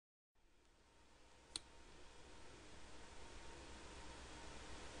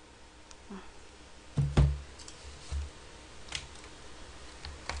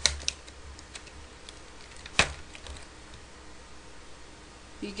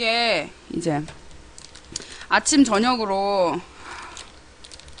이게 이제 아침 저녁으로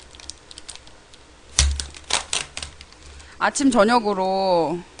아침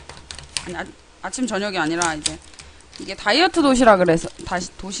저녁이 아니라 이제 이게 다이어트 도시락 그래서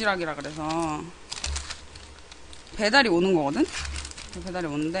도시락이라 그래서 배달이 오는 거거든. 배달이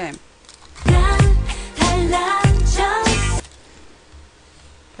오는데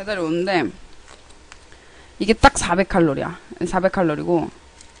이게 딱 400칼로리야. 400칼로리고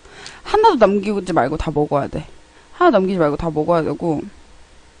하나도 남기지 말고 다 먹어야 돼. 하나 남기지 말고 다 먹어야 되고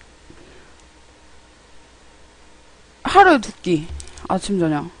하루에 2끼 아침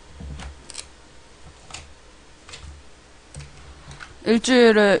저녁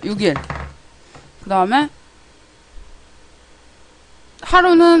일주일에 6일 그 다음에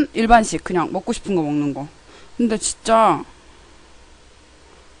하루는 일반식 그냥 먹고 싶은 거 먹는 거. 근데 진짜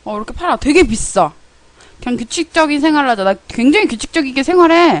이렇게 팔아. 되게 비싸. 그냥 규칙적인 생활을 하자. 나 굉장히 규칙적이게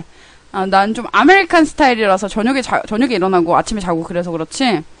생활해. 난 좀 아메리칸 스타일이라서 저녁에 일어나고 아침에 자고 그래서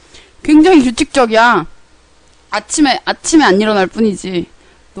그렇지 굉장히 규칙적이야. 아침에 안 일어날 뿐이지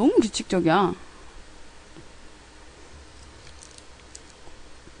너무 규칙적이야.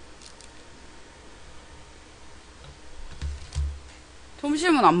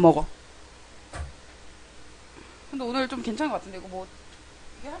 점심은 안 먹어. 근데 오늘 좀 괜찮은 것 같은데 이거 뭐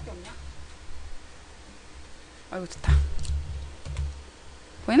이게 할 게 없냐? 아이고 좋다.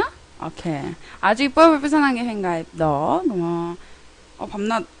 보이나? 오케이. 아주 이뻐 삐산하게 생각해. 너 너무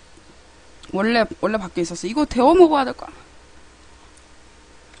밤낮 원래 밖에 있었어. 이거 데워 먹어야 될 거야.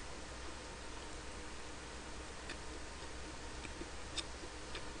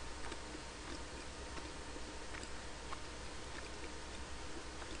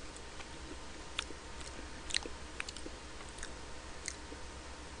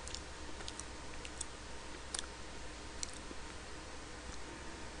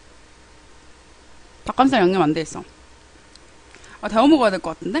 닭가슴살 양념 안 돼 있어. 데워 먹어야 될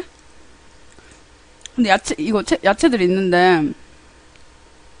것 같은데? 근데 야채들 있는데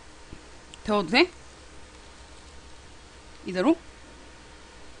데워도 돼? 이대로?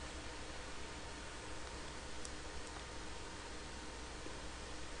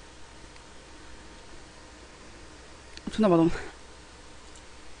 존나 맛없네.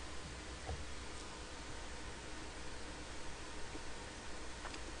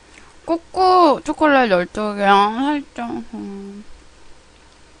 꼬꼬 초콜릿 12개랑 살짝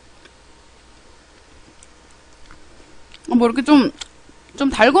뭐 이렇게 좀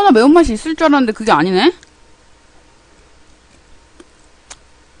달거나 매운맛이 있을 줄 알았는데 그게 아니네?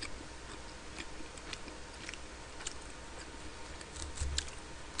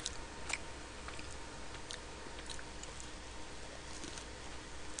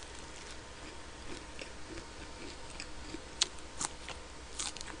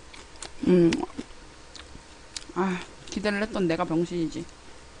 기대를 했던 내가 병신이지.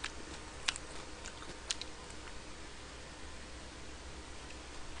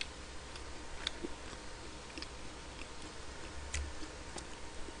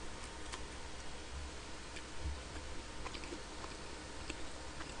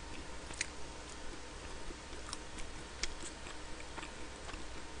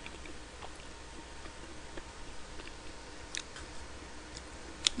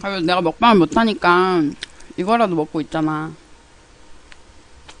 내가 먹방을 못하니까 이거라도 먹고 있잖아.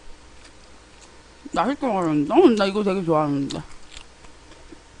 맛있게 먹었는데? 나 이거 되게 좋아하는데.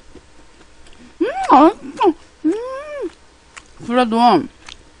 맛있어. 그래도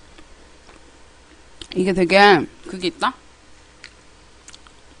이게 되게 그게 있다?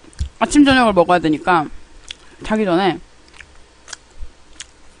 아침 저녁을 먹어야 되니까 자기 전에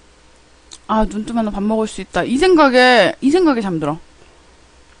눈 뜨면 밥 먹을 수 있다 이 생각에 잠들어.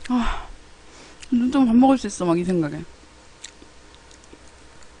 눈 뜨면 밥 먹을 수 있어 막 이 생각에.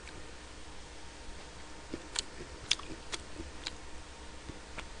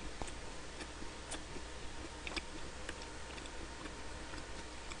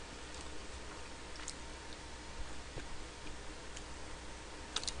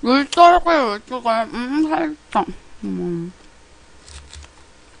 울적해 살짝.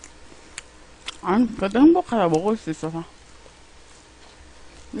 아니 그래도 행복하다 먹을 수 있어서.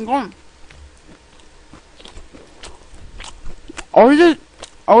 이건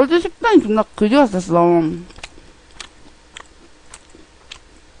어제 식단이 존나 그지 같았어.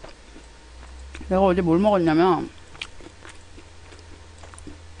 내가 어제 뭘 먹었냐면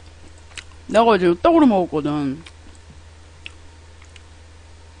내가 어제 요떡으로 먹었거든.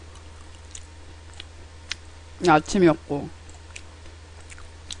 아침이었고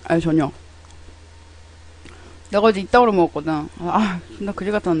아니 저녁 내가 어제 이따구로 먹었거든. 아, 진짜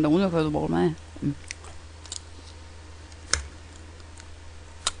그지 같았는데 오늘 그래도 먹을만해.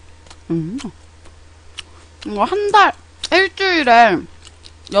 이거 한 달, 일주일에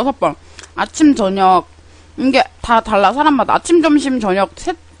 6번. 아침, 저녁. 이게 다 달라, 사람마다. 아침, 점심, 저녁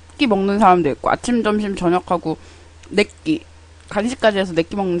 3끼 먹는 사람도 있고, 아침, 점심, 저녁하고 4끼. 간식까지 해서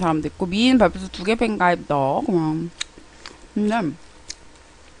 4끼 먹는 사람도 있고, 미인 발표수 2개 팬가입 넣어, 그냥. 근데,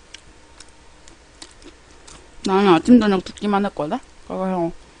 나는 아침, 저녁 2끼만 했거든?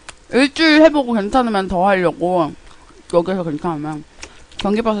 그래서, 일주일 해보고 괜찮으면 더 하려고, 여기서 괜찮으면.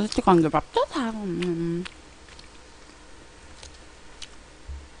 경기버스 스티커 한 개 맞잖아.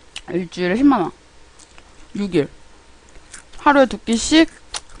 일주일에 10만원. 6일. 하루에 2끼씩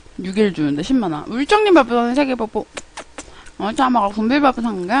 6일 주는데 10만원. 울정님 밥에서는 3개 뽑고, 저마가 군빌밥을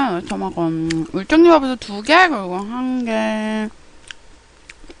산 게, 저마가, 울정님 밥에서 2개, 그리고 1개.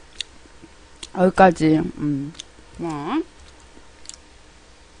 여기까지, 뭐.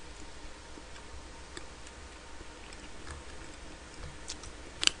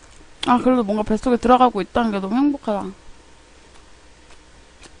 아, 그래도 뭔가 뱃속에 들어가고 있다는 게 너무 행복하다.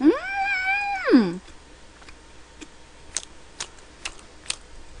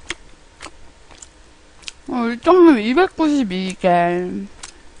 일정님 292개.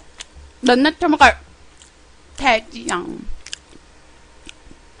 맨날 처먹을 돼지양.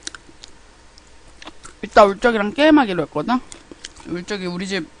 이따 울적이랑 게임하기로 했거든? 울적이 우리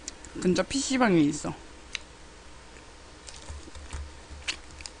집 근처 PC방에 있어.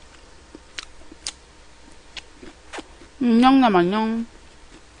 안녕남 안녕.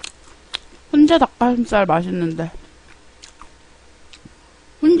 훈제 닭가슴살 맛있는데.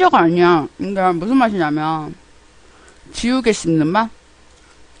 훈제가 아니야. 이게 무슨 맛이냐면 지우개 씹는 맛?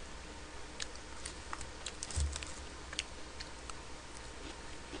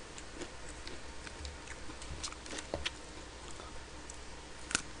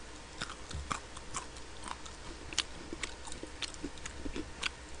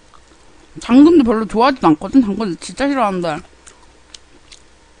 당근도 별로 좋아하지도 않거든? 당근 진짜 싫어하는데.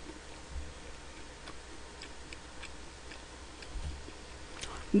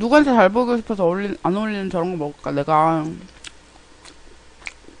 누구한테 잘 보이고 싶어서 안 어울리는 저런 거 먹을까? 내가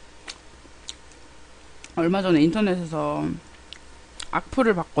얼마 전에 인터넷에서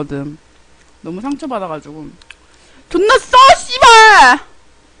악플을 봤거든. 너무 상처받아가지고. 존나 써! 씨발!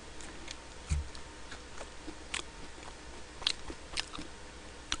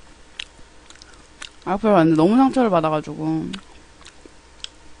 악플을 봤는데 너무 상처를 받아가지고.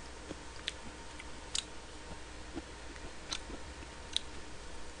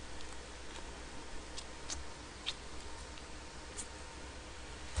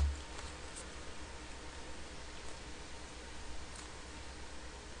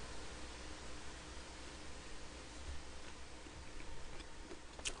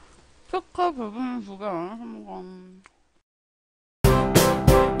 초코 부분 2개.